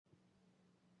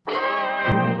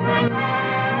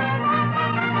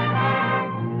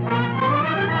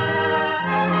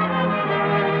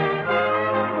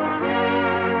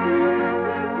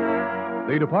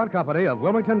DuPont Company of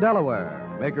Wilmington,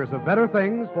 Delaware, makers of better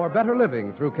things for better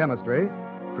living through chemistry,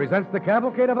 presents the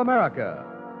Cavalcade of America.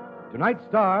 Tonight's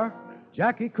star,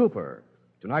 Jackie Cooper.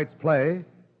 Tonight's play,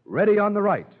 Ready on the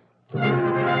Right.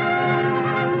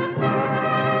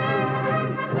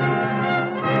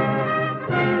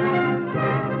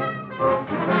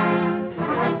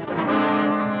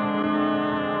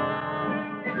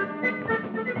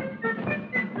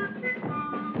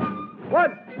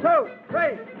 One, two,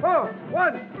 three, four.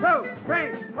 1, 2,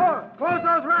 3, 4. Close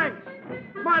those ranks.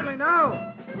 Smartly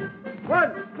now.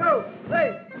 1, 2,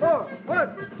 3, 4.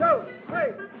 1, 2,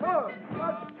 3, 4.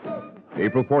 1, 2.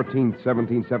 April 14th,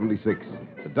 1776.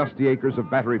 The dusty acres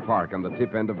of Battery Park on the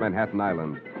tip end of Manhattan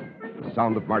Island. The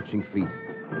sound of marching feet.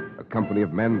 A company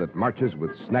of men that marches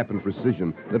with snap and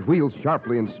precision, that wheels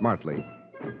sharply and smartly.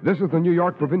 This is the New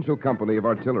York Provincial Company of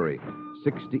Artillery.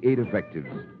 68 effectives.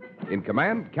 In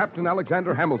command, Captain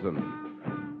Alexander Hamilton.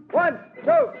 1,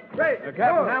 2, 3,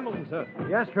 Captain Hamilton, sir.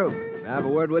 Yes, Troop. May I have a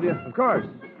word with you? Of course.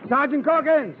 Sergeant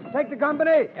Corkins, take the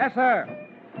company. Yes, sir.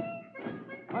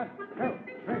 1, 2,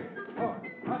 3, 4.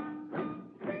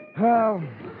 Well,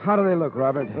 how do they look,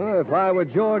 Robert? If I were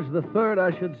George III,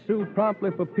 I should sue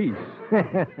promptly for peace.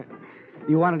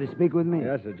 You wanted to speak with me?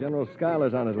 Yes, sir. General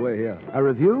Schuyler's on his way here. A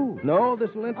review? No, this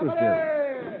will interest you.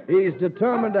 He's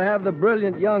determined to have the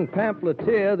brilliant young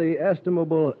pamphleteer, the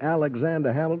estimable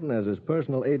Alexander Hamilton, as his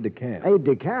personal aide-de-camp.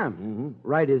 Aide-de-camp? Mm-hmm.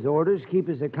 Write his orders, keep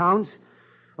his accounts.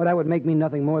 Well, that would make me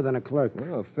nothing more than a clerk.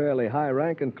 Well, a fairly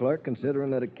high-ranking clerk, considering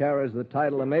that it carries the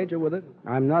title of major with it.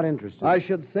 I'm not interested. I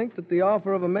should think that the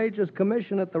offer of a major's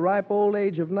commission at the ripe old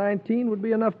age of 19 would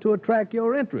be enough to attract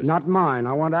your interest. Not mine.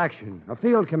 I want action. A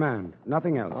field command.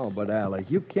 Nothing else. Oh, but, Alec,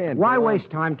 you can't... Why go on-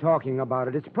 waste time talking about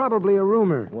it? It's probably a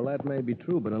rumor. Well, that may be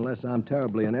true, but unless I'm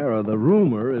terribly in error, the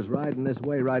rumor is riding this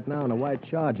way right now in a white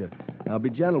Charger. Now,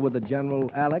 be gentle with the General,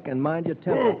 Alec, and mind your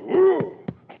temper.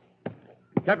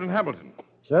 Captain Hamilton,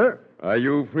 Sir? are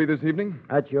you free this evening?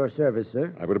 At your service,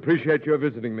 sir. I would appreciate your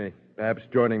visiting me, perhaps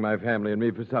joining my family and me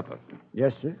for supper.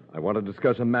 Yes, sir. I want to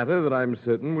discuss a matter that I'm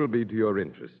certain will be to your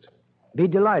interest. Be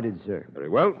delighted, sir. Very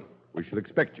well. We shall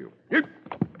expect you.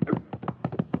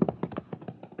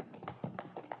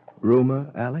 Rumor,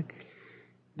 Alec?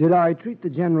 Did I treat the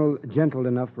general gentle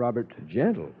enough, Robert?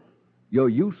 Gentle? Your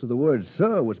use of the word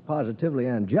sir was positively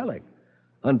angelic.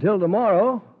 Until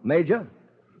tomorrow, Major.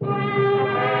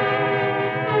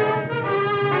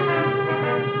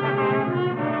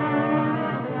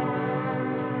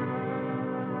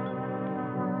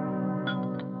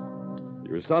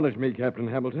 You astonish me, Captain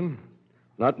Hamilton.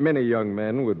 Not many young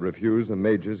men would refuse a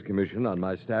major's commission on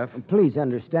my staff. Please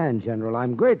understand, General,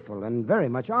 I'm grateful and very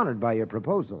much honored by your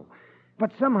proposal.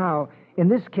 But somehow, in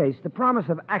this case, the promise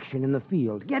of action in the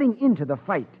field, getting into the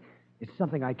fight, is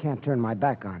something I can't turn my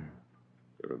back on.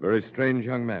 You're a very strange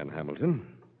young man, Hamilton.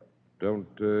 Don't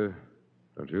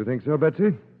you think so,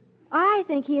 Betsy? I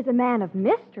think he is a man of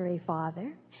mystery,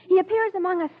 Father. He appears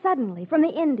among us suddenly from the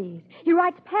Indies. He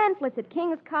writes pamphlets at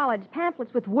King's College,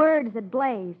 pamphlets with words that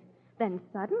blaze. Then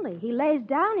suddenly he lays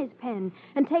down his pen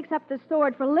and takes up the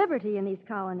sword for liberty in these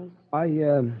colonies.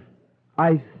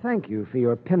 I thank you for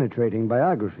your penetrating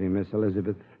biography, Miss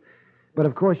Elizabeth. But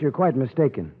of course you're quite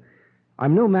mistaken.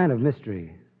 I'm no man of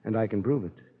mystery, and I can prove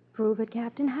it. Prove it,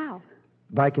 Captain, how?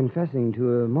 By confessing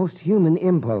to a most human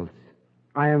impulse.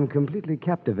 I am completely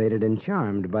captivated and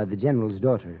charmed by the General's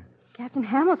daughter. Captain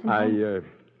Hamilton.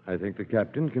 I think the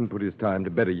captain can put his time to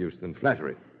better use than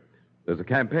flattery. There's a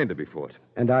campaign to be fought.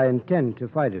 And I intend to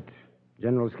fight it.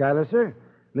 General Schuyler, sir.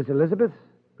 Miss Elizabeth,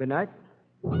 good night.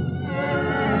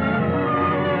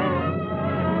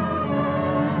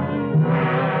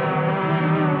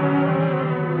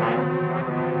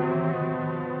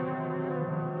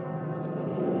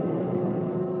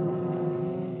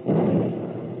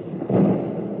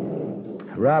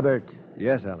 Robert.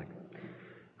 Yes, Alec.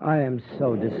 I am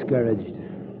so discouraged.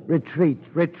 Retreat,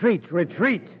 retreat,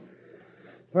 retreat.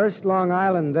 First Long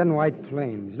Island, then White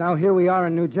Plains. Now here we are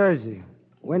in New Jersey.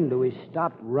 When do we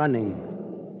stop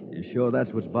running? You sure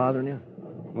that's what's bothering you?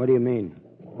 What do you mean?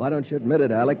 Why don't you admit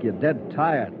it, Alec? You're dead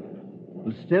tired.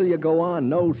 And still you go on.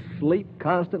 No sleep,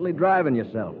 constantly driving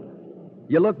yourself.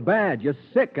 You look bad. You're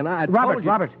sick, and I told you...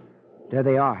 Robert. There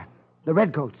they are. The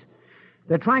Redcoats.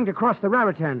 They're trying to cross the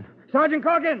Raritan. Sergeant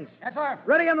Corkins. Yes, sir.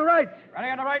 Ready on the right. Ready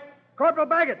on the right. Corporal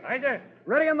Baggett. Right, sir.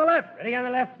 Ready on the left. Ready on the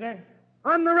left, sir.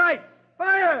 On the right.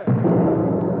 Fire!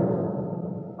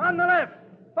 On the left.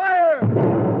 Fire!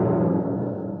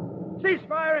 Cease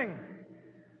firing.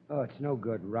 Oh, it's no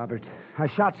good, Robert. Our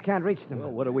shots can't reach them. Well,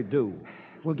 what do we do?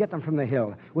 We'll get them from the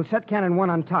hill. We'll set cannon 1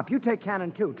 on top. You take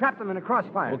cannon 2. Trap them in a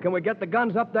crossfire. Well, can we get the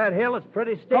guns up that hill? It's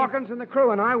pretty steep. Calkins and the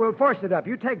crew and I will force it up.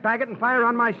 You take Baggett and fire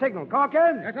on my signal.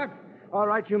 Calkins? Yes, sir. All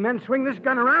right, you men, swing this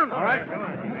gun around. All right. Come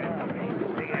on.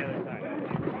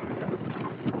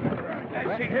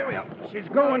 Here we are. She's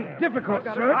going difficult,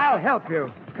 sir. I'll help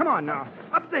you. Come on now.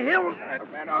 Up the hill.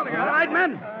 All right,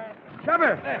 men. Shove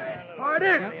her.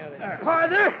 Harder.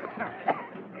 Harder.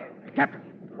 Captain,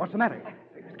 what's the matter?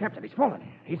 Captain, he's fallen.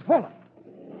 He's fallen.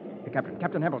 Hey,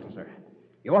 Captain Hamilton, sir.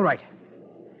 You all right?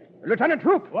 Lieutenant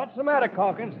Troop. What's the matter,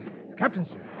 Calkins? Captain,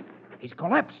 sir. He's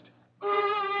collapsed.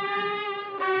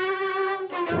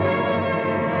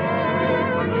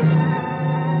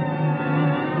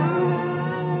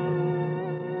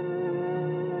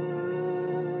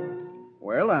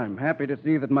 Well, I'm happy to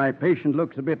see that my patient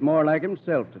looks a bit more like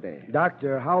himself today.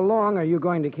 Doctor, how long are you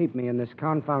going to keep me in this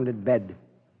confounded bed?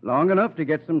 Long enough to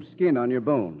get some skin on your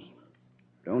bones.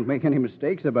 Don't make any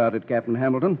mistakes about it, Captain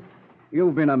Hamilton.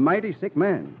 You've been a mighty sick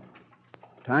man.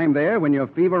 Time there when your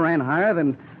fever ran higher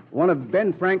than one of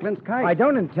Ben Franklin's kites. I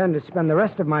don't intend to spend the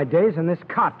rest of my days in this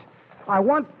cot. I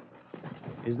want...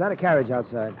 Is that a carriage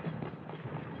outside?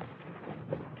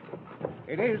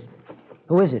 It is.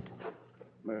 Who is it?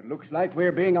 It looks like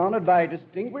we're being honored by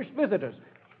distinguished visitors.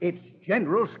 It's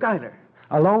General Schuyler.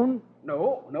 Alone?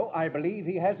 No, I believe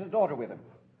he has his daughter with him.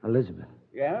 Elizabeth.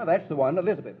 Yeah, that's the one,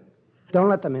 Elizabeth. Don't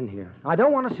let them in here. I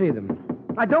don't want to see them.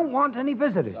 I don't want any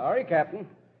visitors. Sorry, Captain.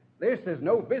 This is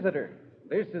no visitor.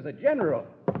 This is a general.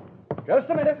 Just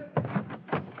a minute.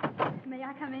 May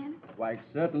I come in? Why,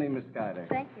 certainly, Miss Schuyler.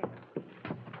 Thank you.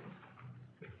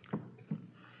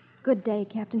 Good day,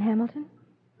 Captain Hamilton.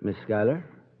 Miss Schuyler?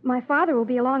 My father will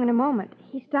be along in a moment.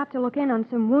 He stopped to look in on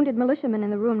some wounded militiamen in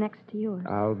the room next to yours.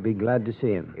 I'll be glad to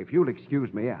see him. If you'll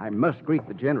excuse me, I must greet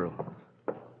the general.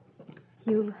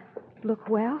 You look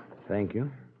well. Thank you.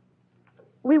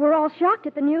 We were all shocked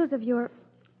at the news of your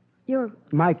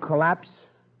My collapse?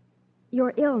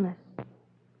 your illness.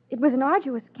 It was an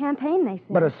arduous campaign, they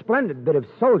said. But a splendid bit of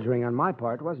soldiering on my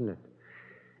part, wasn't it?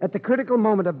 At the critical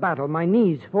moment of battle, my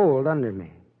knees fold under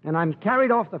me, and I'm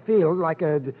carried off the field like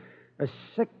a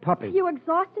sick puppy. You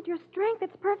exhausted your strength.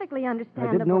 It's perfectly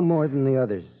understandable. I did no more than the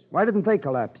others. Why didn't they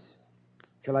collapse?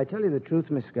 Shall I tell you the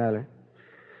truth, Miss Schuyler?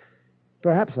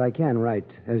 Perhaps I can write,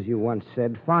 as you once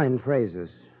said, fine phrases,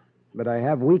 but I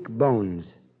have weak bones.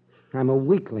 I'm a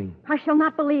weakling. I shall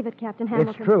not believe it, Captain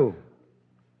Hamilton. It's true.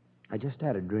 I just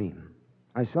had a dream.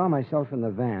 I saw myself in the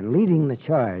van, leading the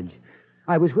charge.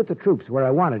 I was with the troops where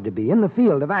I wanted to be, in the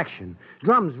field of action.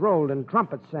 Drums rolled and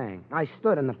trumpets sang. I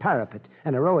stood on the parapet.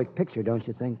 An heroic picture, don't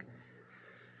you think?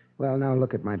 Well, now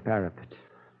look at my parapet.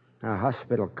 A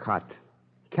hospital cot.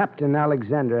 Captain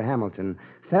Alexander Hamilton,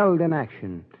 felled in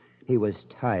action. He was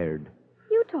tired.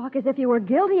 You talk as if you were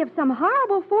guilty of some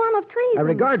horrible form of treason. I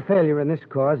regard failure in this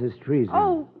cause as treason.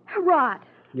 Oh, rot.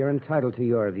 You're entitled to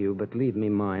your view, but leave me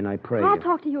mine, I pray I'll you.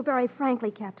 talk to you very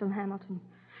frankly, Captain Hamilton.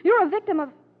 You're a victim of...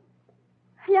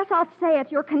 Yes, I'll say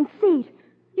it, your conceit.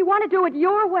 You want to do it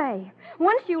your way.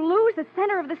 Once you lose the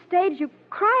center of the stage, you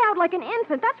cry out like an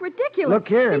infant. That's ridiculous. Look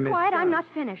here, Be Miss... quiet, I'm not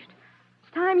finished.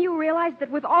 It's time you realized that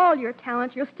with all your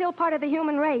talent, you're still part of the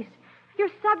human race.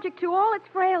 You're subject to all its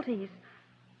frailties.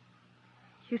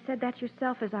 You said that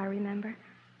yourself, as I remember.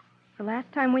 The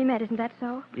last time we met, isn't that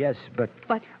so? Yes, but...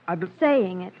 But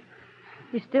saying it,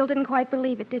 you still didn't quite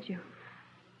believe it, did you?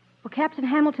 Well, Captain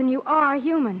Hamilton, you are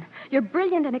human. You're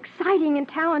brilliant and exciting and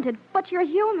talented, but you're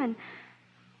human.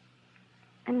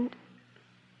 And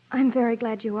I'm very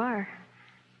glad you are,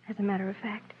 as a matter of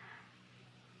fact.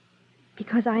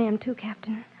 Because I am too,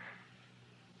 Captain.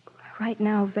 Right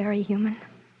now, very human.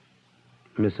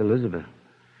 Miss Elizabeth.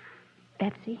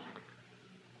 Betsy.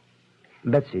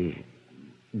 Betsy,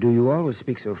 do you always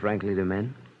speak so frankly to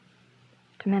men?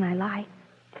 To men I lie.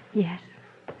 Yes.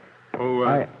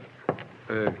 Oh,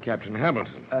 Captain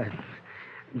Hamilton.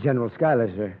 General Schuyler,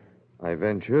 sir. I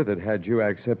venture that had you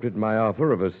accepted my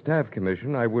offer of a staff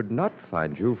commission, I would not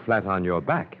find you flat on your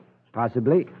back.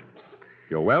 Possibly.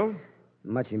 You're well?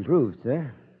 Much improved,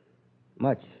 sir.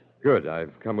 Much. Good.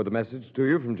 I've come with a message to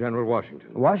you from General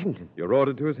Washington. Washington? You're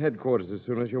ordered to his headquarters as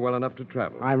soon as you're well enough to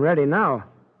travel. I'm ready now.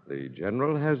 The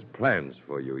general has plans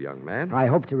for you, young man. I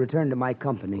hope to return to my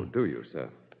company. Oh, do you, sir?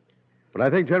 But I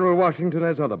think General Washington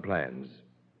has other plans.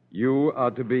 You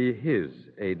are to be his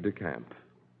aide-de-camp.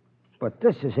 But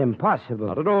this is impossible.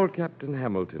 Not at all, Captain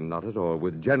Hamilton, not at all.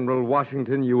 With General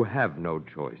Washington, you have no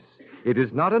choice. It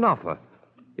is not an offer.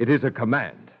 It is a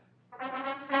command.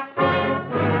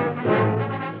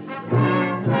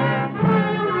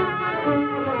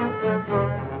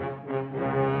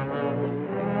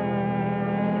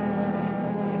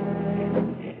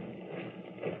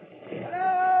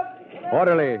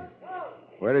 Orderly.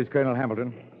 Where is Colonel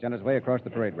Hamilton? He's on his way across the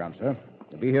parade ground, sir.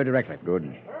 He'll be here directly.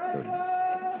 Good.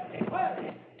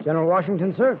 General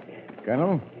Washington, sir?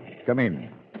 Colonel, come in.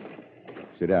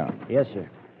 Sit down. Yes, sir.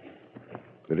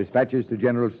 The dispatches to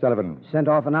General Sullivan. Sent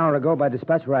off an hour ago by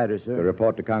dispatch rider, sir. The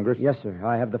report to Congress? Yes, sir.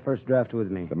 I have the first draft with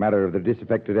me. The matter of the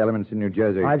disaffected elements in New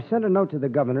Jersey. I've sent a note to the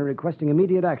governor requesting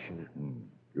immediate action.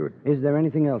 Good. Is there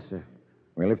anything else, sir?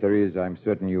 Well, if there is, I'm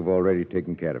certain you've already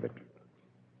taken care of it.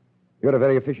 You're a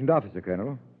very efficient officer,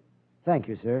 Colonel. Thank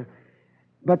you, sir.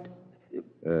 But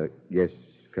Yes,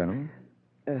 Colonel?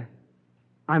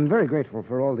 I'm very grateful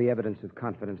for all the evidence of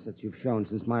confidence that you've shown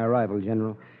since my arrival,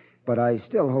 General. But I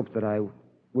still hope that I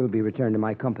will be returned to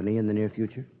my company in the near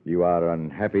future. You are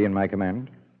unhappy in my command?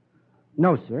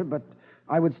 No, sir, but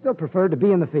I would still prefer to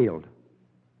be in the field.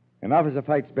 An officer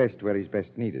fights best where he's best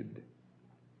needed.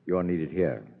 You're needed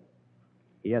here.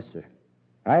 Yes, sir.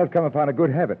 I have come upon a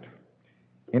good habit.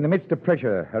 In the midst of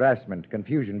pressure, harassment,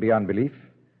 confusion beyond belief,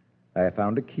 I have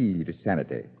found a key to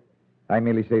sanity. I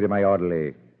merely say to my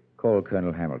orderly, call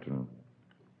Colonel Hamilton.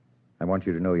 I want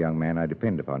you to know, young man, I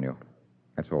depend upon you.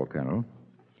 That's all, Colonel.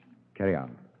 Carry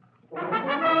on.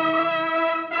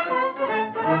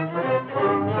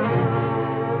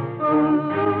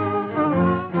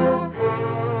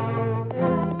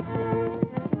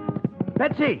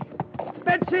 Betsy!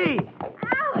 Betsy!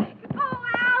 Alec! Oh,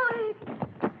 Alec!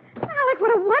 Alec,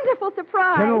 what a wonderful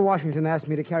surprise. General Washington asked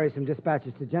me to carry some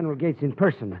dispatches to General Gates in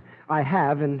person. I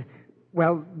have, and,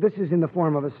 well, this is in the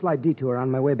form of a slight detour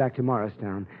on my way back to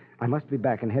Morristown. I must be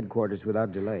back in headquarters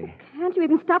without delay. Can't you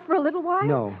even stop for a little while?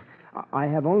 No. I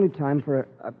have only time for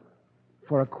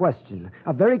a question.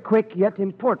 A very quick yet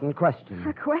important question.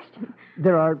 A question?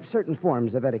 There are certain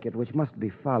forms of etiquette which must be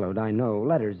followed, I know.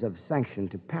 Letters of sanction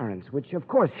to parents, which of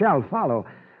course shall follow.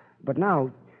 But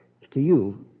now, to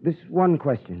you, this one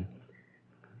question.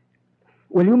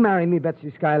 Will you marry me,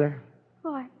 Betsy Schuyler?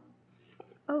 Why?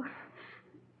 Oh.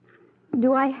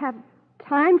 Do I have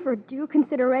time for due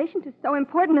consideration to so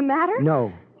important a matter?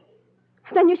 No.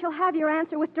 Then you shall have your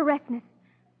answer with directness.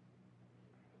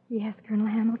 Yes, Colonel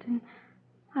Hamilton.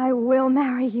 I will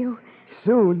marry you.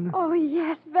 Soon? Oh,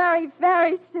 yes, very,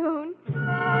 very soon.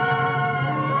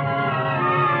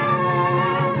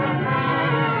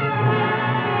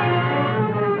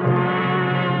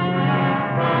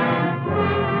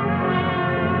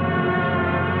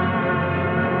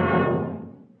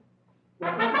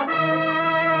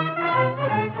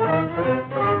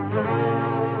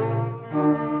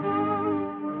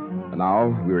 And now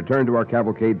we return to our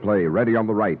cavalcade play, Ready on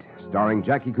the Right, starring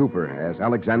Jackie Cooper as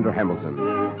Alexander Hamilton.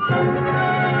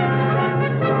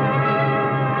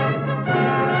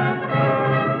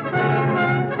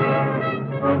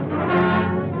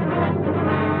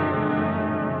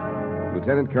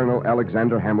 Lieutenant Colonel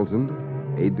Alexander Hamilton,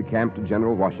 aide-de-camp to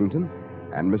General Washington,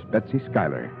 and Miss Betsy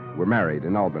Schuyler were married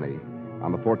in Albany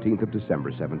on the 14th of December,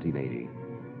 1780.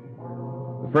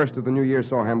 The first of the new year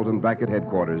saw Hamilton back at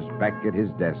headquarters, back at his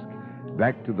desk,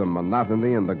 back to the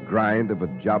monotony and the grind of a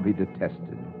job he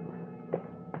detested.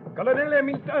 Colonel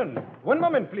Hamilton, one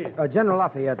moment, please. General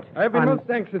Lafayette. I've been most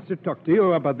anxious to talk to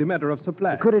you about the matter of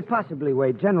supply. Could it possibly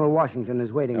wait? General Washington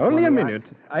is waiting for Only me. a minute.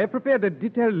 I have prepared a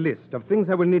detailed list of things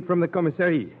I will need from the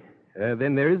commissary.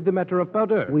 Then there is the matter of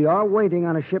powder. We are waiting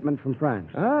on a shipment from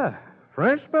France. Ah,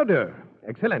 French powder.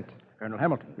 Excellent. Colonel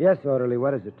Hamilton. Yes, orderly.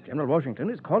 What is it? General Washington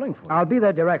is calling for you. I'll be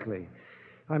there directly.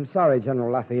 I'm sorry,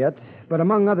 General Lafayette, but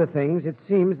among other things, it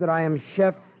seems that I am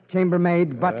chef,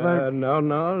 chambermaid, butler. No.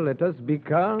 Let us be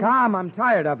calm. Calm. I'm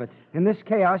tired of it. In this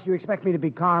chaos, you expect me to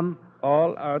be calm?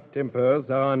 All our tempers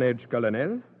are on edge,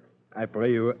 Colonel. I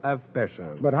pray you, have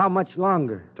patience. But how much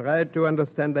longer? Try to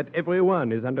understand that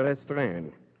everyone is under a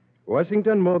strain.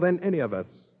 Washington more than any of us.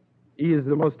 He is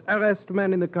the most harassed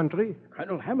man in the country.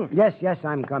 Colonel Hamilton. Yes,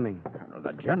 I'm coming. Colonel,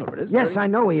 the general is... Yes, I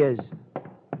know he is.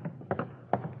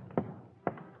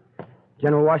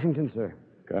 General Washington, sir.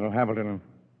 Colonel Hamilton,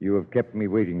 you have kept me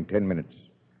waiting 10 minutes.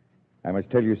 I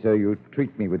must tell you, sir, you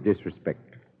treat me with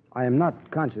disrespect. I am not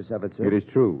conscious of it, sir. It is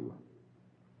true.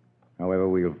 However,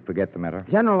 we'll forget the matter.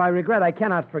 General, I regret I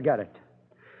cannot forget it.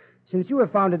 Since you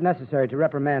have found it necessary to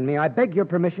reprimand me, I beg your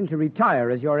permission to retire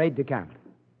as your aide-de-camp.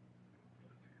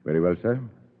 Very well, sir.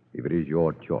 If it is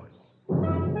your choice.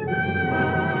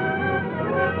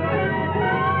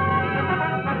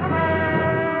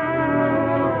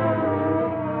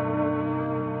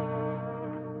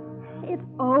 It's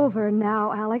over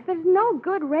now, Alex. There's no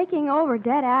good raking over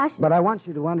dead ashes. But I want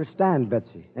you to understand,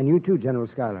 Betsy, and you too, General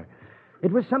Schuyler.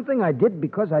 It was something I did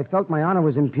because I felt my honor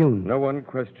was impugned. No one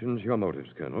questions your motives,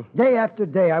 Colonel. Day after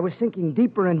day, I was sinking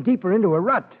deeper and deeper into a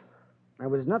rut. I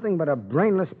was nothing but a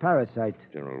brainless parasite.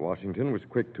 General Washington was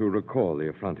quick to recall the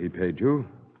affront he paid you.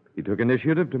 He took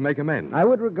initiative to make amends. I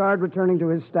would regard returning to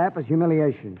his staff as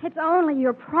humiliation. It's only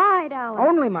your pride, Alec.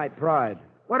 Only my pride.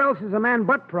 What else is a man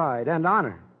but pride and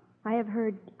honor? I have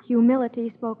heard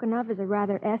humility spoken of as a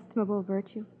rather estimable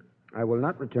virtue. I will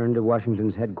not return to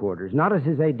Washington's headquarters, not as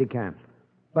his aide-de-camp.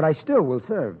 But I still will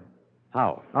serve.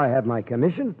 How? I have my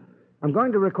commission. I'm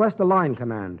going to request a line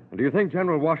command. Do you think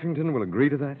General Washington will agree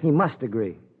to that? He must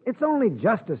agree. It's only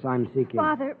justice I'm seeking.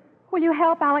 Father, will you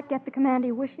help Alec get the command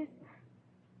he wishes?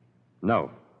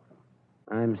 No.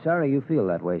 I'm sorry you feel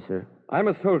that way, sir. I'm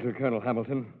a soldier, Colonel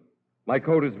Hamilton. My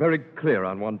code is very clear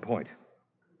on one point.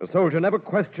 A soldier never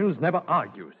questions, never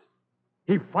argues.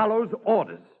 He follows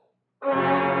orders.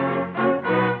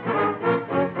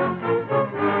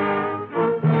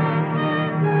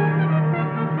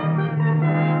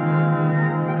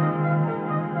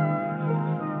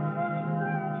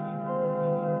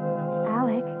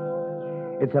 Alec,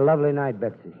 It's a lovely night,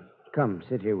 Betsy. Come,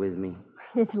 sit here with me.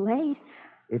 it's late.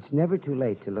 It's never too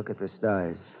late to look at the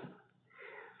stars.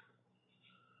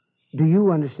 Do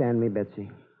you understand me, Betsy?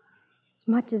 As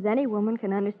much as any woman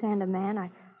can understand a man,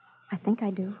 I think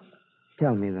I do.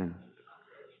 Tell me, then.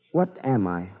 What am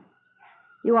I?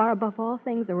 You are above all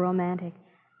things a romantic.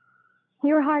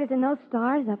 Your heart is in those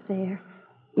stars up there.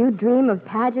 You dream of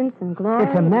pageants and glory.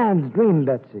 It's a man's dream,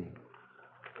 Betsy.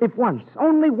 If once,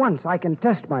 only once, I can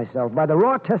test myself by the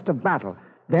raw test of battle,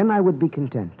 then I would be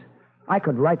content. I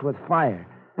could write with fire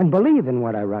and believe in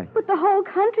what I write. But the whole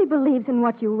country believes in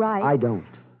what you write. I don't.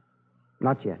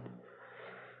 Not yet.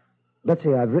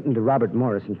 Betsy, I've written to Robert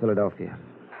Morris in Philadelphia.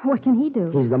 What can he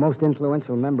do? He's the most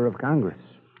influential member of Congress.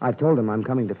 I've told him I'm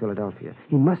coming to Philadelphia.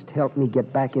 He must help me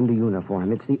get back into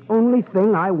uniform. It's the only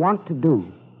thing I want to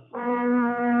do.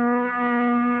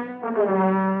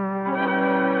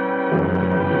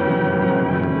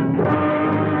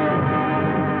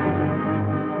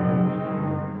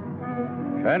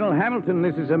 Colonel Hamilton,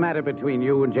 this is a matter between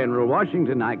you and General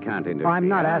Washington. I can't interfere. I'm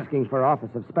not asking for office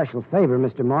of special favor,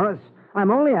 Mr. Morris. I'm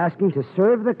only asking to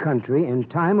serve the country in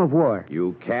time of war.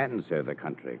 You can serve the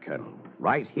country, Colonel.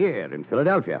 Right here in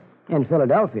Philadelphia. In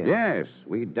Philadelphia? Yes,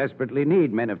 we desperately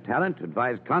need men of talent to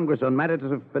advise Congress on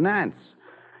matters of finance.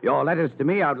 Your letters to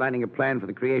me outlining a plan for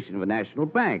the creation of a national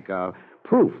bank are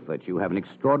proof that you have an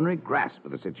extraordinary grasp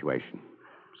of the situation.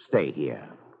 Stay here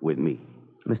with me.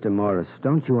 Mr. Morris,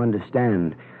 don't you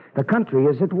understand? The country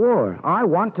is at war. I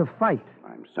want to fight.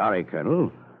 I'm sorry,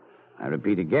 Colonel. I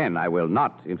repeat again, I will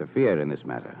not interfere in this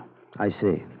matter. I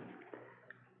see.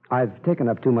 I've taken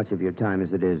up too much of your time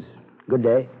as it is. Good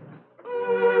day.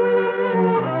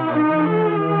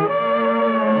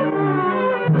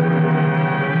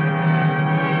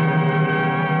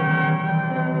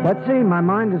 Betsy, my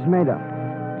mind is made up.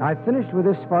 I've finished with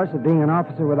this farce of being an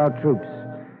officer without troops.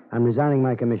 I'm resigning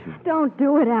my commission. Don't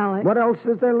do it, Alec. What else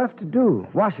is there left to do?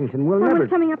 Washington will never... Someone's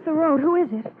coming up the road. Who is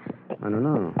it? I don't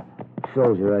know.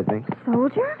 Soldier, I think.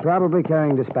 Soldier? Probably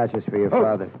carrying dispatches for your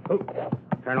father.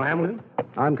 Colonel Hamilton?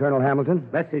 I'm Colonel Hamilton.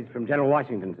 Message from General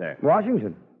Washington, sir.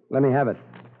 Washington. Let me have it.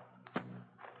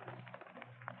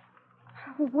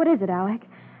 What is it, Alec?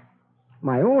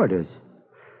 My orders.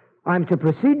 I'm to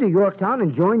proceed to Yorktown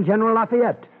and join General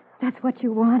Lafayette. That's what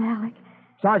you want, Alec.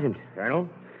 Sergeant, Colonel?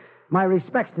 my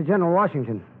respects to General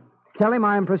Washington. Tell him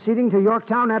I am proceeding to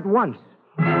Yorktown at once.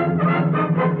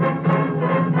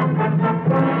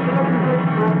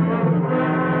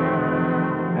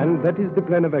 And that is the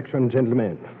plan of action,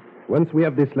 gentlemen. Once we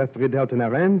have this last redoubt in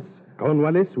our hands,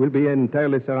 Cornwallis will be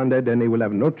entirely surrounded, and he will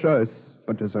have no choice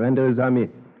but to surrender his army.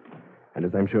 And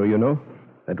as I'm sure you know,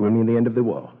 that will mean the end of the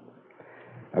war.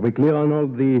 Are we clear on all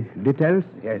the details?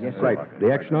 Yes, right.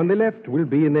 The action on the left will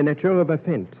be in the nature of a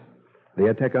feint. The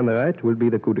attack on the right will be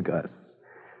the coup de grâce.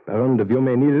 Baron de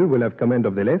Vieux-Ménil will have command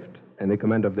of the left, and the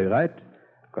command of the right,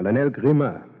 Colonel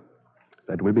Grimard.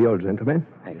 That will be all, gentlemen.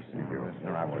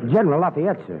 General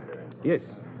Lafayette, sir. Yes.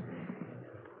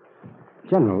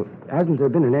 General, hasn't there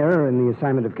been an error in the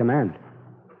assignment of command?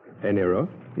 An error?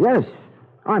 Yes.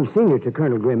 I'm senior to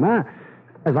Colonel Grimard.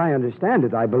 As I understand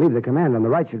it, I believe the command on the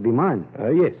right should be mine.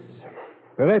 Yes.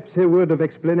 Perhaps a word of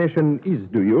explanation is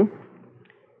due you.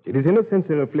 It is in a sense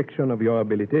a reflection of your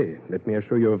ability. Let me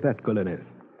assure you of that, Colonel.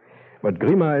 But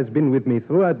Grimard has been with me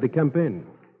throughout the campaign.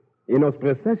 He knows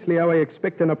precisely how I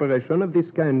expect an operation of this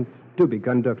kind to be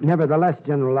conducted. Nevertheless,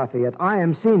 General Lafayette, I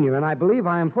am senior, and I believe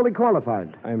I am fully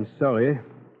qualified. I'm sorry,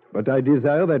 but I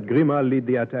desire that Grimard lead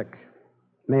the attack.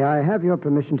 May I have your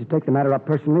permission to take the matter up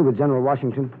personally with General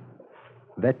Washington?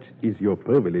 That is your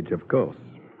privilege, of course.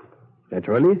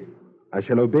 Naturally, I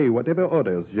shall obey whatever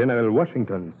orders General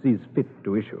Washington sees fit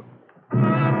to issue.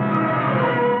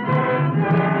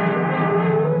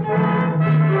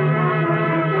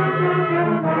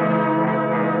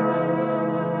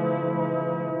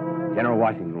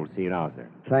 see you now, sir.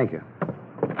 Thank you.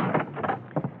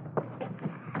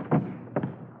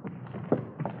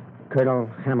 Colonel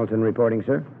Hamilton reporting,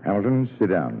 sir. Hamilton, sit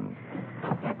down.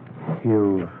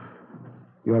 You're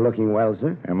looking well,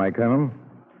 sir. Am I, Colonel?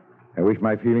 I wish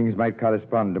my feelings might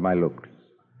correspond to my looks.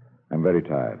 I'm very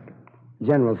tired.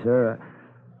 General, sir,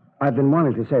 I've been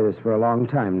wanting to say this for a long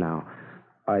time now.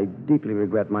 I deeply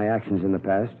regret my actions in the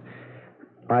past.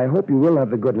 I hope you will have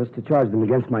the goodness to charge them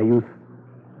against my youth.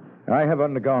 I have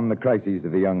undergone the crises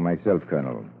of the young myself,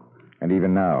 Colonel. And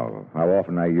even now, how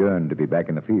often I yearn to be back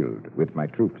in the field with my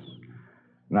troops.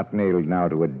 Not nailed now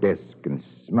to a desk and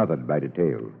smothered by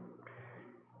detail.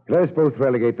 Let us both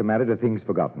relegate the matter to things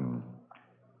forgotten.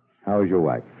 How is your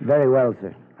wife? Very well,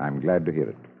 sir. I'm glad to hear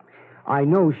it. I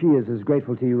know she is as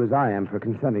grateful to you as I am for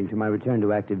consenting to my return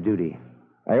to active duty.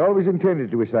 I always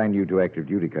intended to assign you to active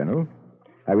duty, Colonel.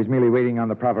 I was merely waiting on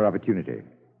the proper opportunity.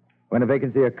 When a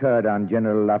vacancy occurred on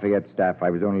General Lafayette's staff, I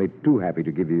was only too happy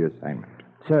to give you the assignment.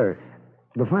 Sir,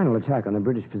 the final attack on the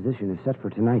British position is set for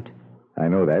tonight. I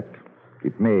know that.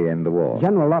 It may end the war.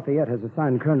 General Lafayette has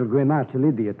assigned Colonel Grimat to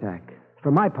lead the attack.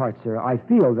 For my part, sir, I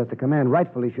feel that the command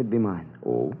rightfully should be mine.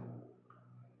 Oh?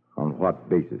 On what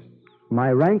basis? My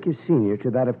rank is senior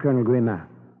to that of Colonel Grimat.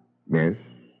 Yes,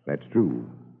 that's true.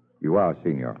 You are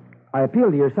senior. I appeal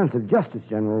to your sense of justice,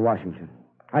 General Washington.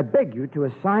 I beg you to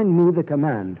assign me the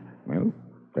command. Well,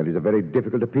 that is a very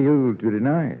difficult appeal to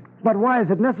deny. But why is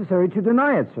it necessary to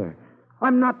deny it, sir?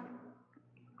 I'm not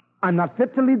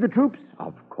fit to lead the troops.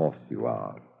 Of course you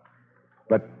are.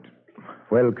 But,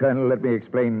 well, Colonel, let me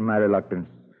explain my reluctance.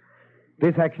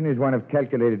 This action is one of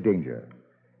calculated danger.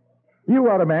 You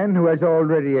are a man who has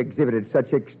already exhibited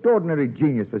such extraordinary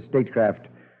genius for statecraft.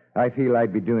 I feel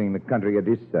I'd be doing the country a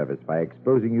disservice by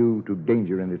exposing you to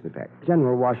danger in this attack.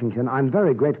 General Washington, I'm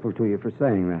very grateful to you for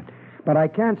saying that. But I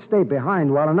can't stay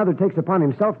behind while another takes upon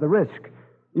himself the risk.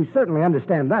 You certainly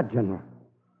understand that, General.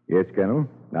 Yes, Colonel,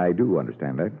 I do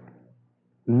understand that.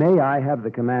 May I have the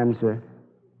command, sir?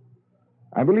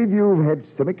 I believe you've had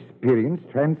some experience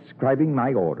transcribing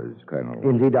my orders, Colonel.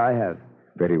 Indeed, I have.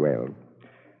 Very well.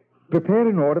 Prepare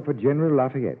an order for General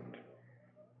Lafayette.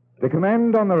 The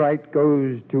command on the right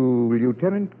goes to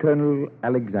Lieutenant Colonel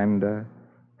Alexander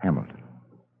Hamilton.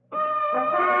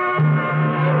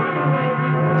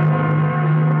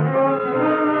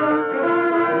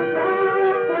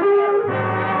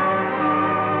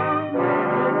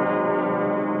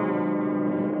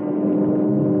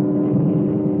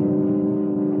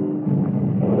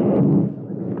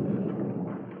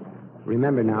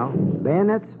 Remember now,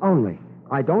 bayonets only.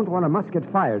 I don't want a musket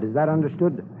fired. Is that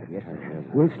understood? Yes, sir.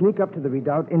 We'll sneak up to the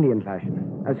redoubt Indian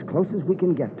fashion, as close as we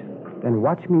can get. Then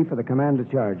watch me for the command to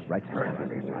charge. Right,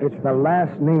 sir. It's the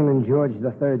last nail in George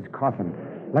III's coffin.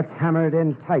 Let's hammer it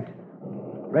in tight.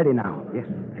 Ready now. Yes,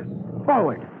 yes.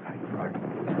 Forward.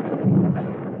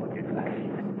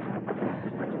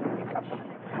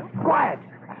 Quiet.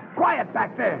 Quiet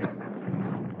back there.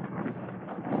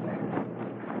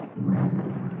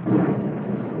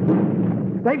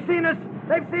 They've seen us.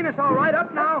 They've seen us all right.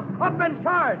 Up now. Up and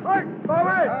charge. Forward.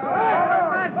 Forward.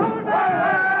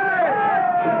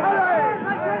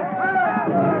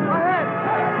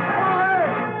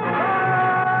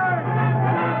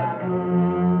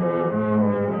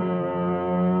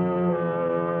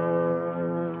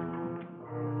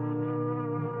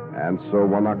 And so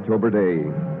one October day,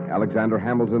 Alexander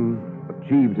Hamilton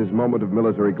achieved his moment of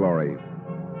military glory.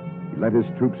 He led his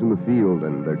troops in the field,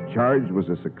 and their charge was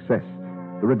a success.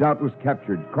 The redoubt was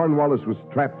captured, Cornwallis was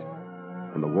trapped,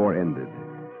 and the war ended.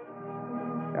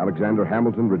 Alexander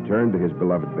Hamilton returned to his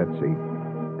beloved Betsy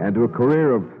and to a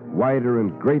career of wider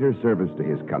and greater service to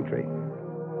his country.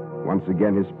 Once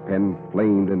again, his pen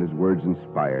flamed and his words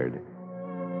inspired.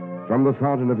 From the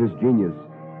fountain of his genius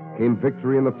came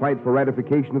victory in the fight for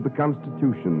ratification of the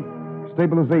Constitution,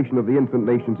 stabilization of the infant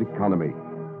nation's economy,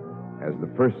 as the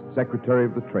first Secretary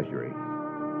of the Treasury.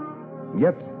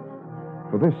 Yet,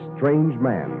 for this strange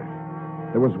man,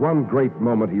 there was one great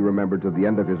moment he remembered to the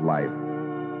end of his life.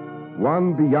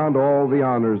 One beyond all the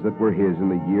honors that were his in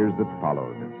the years that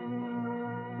followed.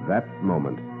 That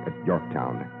moment at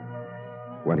Yorktown,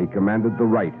 when he commanded the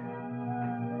right,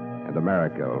 and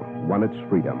America won its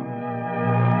freedom.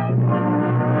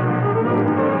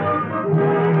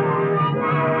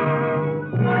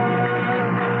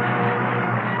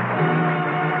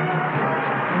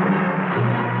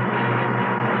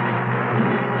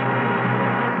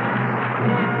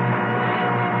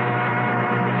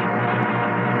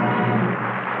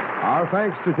 Our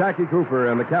thanks to Jackie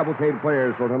Cooper and the Cavalcade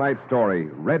players for tonight's story,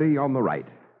 Ready on the Right.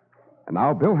 And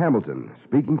now, Bill Hamilton,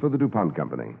 speaking for the DuPont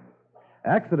Company.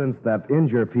 Accidents that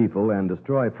injure people and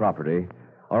destroy property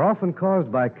are often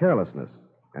caused by carelessness,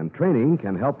 and training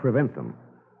can help prevent them.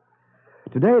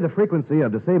 Today, the frequency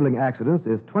of disabling accidents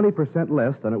is 20%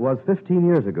 less than it was 15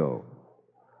 years ago.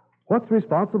 What's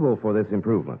responsible for this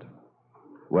improvement?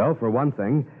 Well, for one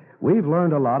thing, we've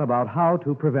learned a lot about how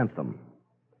to prevent them.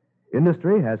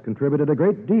 Industry has contributed a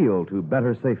great deal to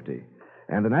better safety,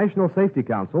 and the National Safety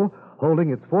Council, holding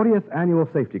its 40th Annual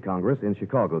Safety Congress in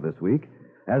Chicago this week,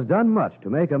 has done much to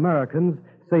make Americans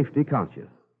safety conscious.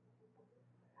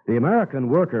 The American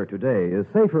worker today is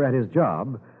safer at his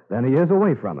job than he is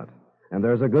away from it, and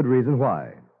there's a good reason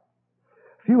why.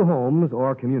 Few homes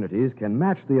or communities can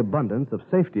match the abundance of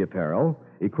safety apparel,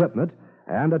 equipment,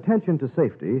 and attention to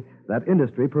safety that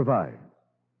industry provides.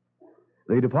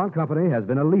 The DuPont Company has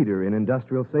been a leader in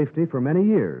industrial safety for many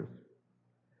years.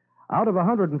 Out of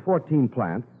 114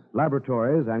 plants,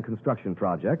 laboratories, and construction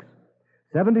projects,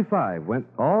 75 went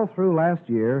all through last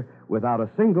year without a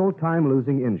single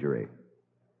time-losing injury.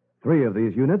 3 of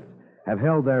these units have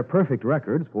held their perfect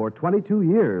records for 22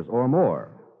 years or more.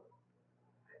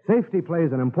 Safety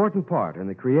plays an important part in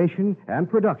the creation and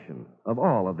production of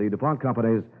all of the DuPont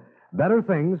Company's better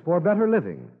things for better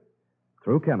living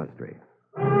through chemistry.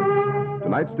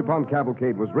 Tonight's DuPont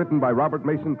Cavalcade was written by Robert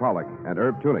Mason Pollock and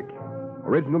Herb Tunick.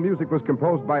 Original music was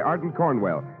composed by Arden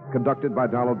Cornwell, conducted by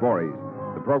Donald Voorhees.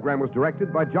 The program was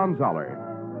directed by John Zoller.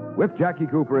 With Jackie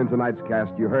Cooper in tonight's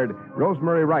cast, you heard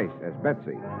Rosemary Rice as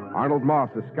Betsy, Arnold Moss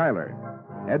as Schuyler,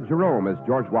 Ed Jerome as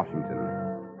George Washington.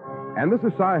 And this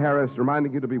is Cy Harris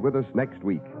reminding you to be with us next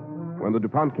week when the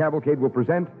DuPont Cavalcade will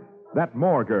present That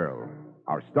Moore Girl,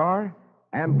 our star,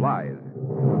 Ann Blythe.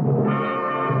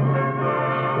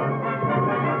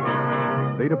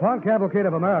 The DuPont Cavalcade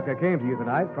of America came to you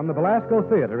tonight from the Belasco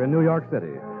Theater in New York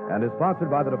City and is sponsored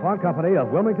by the DuPont Company of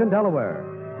Wilmington, Delaware,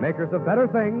 makers of better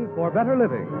things for better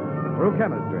living through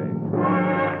chemistry.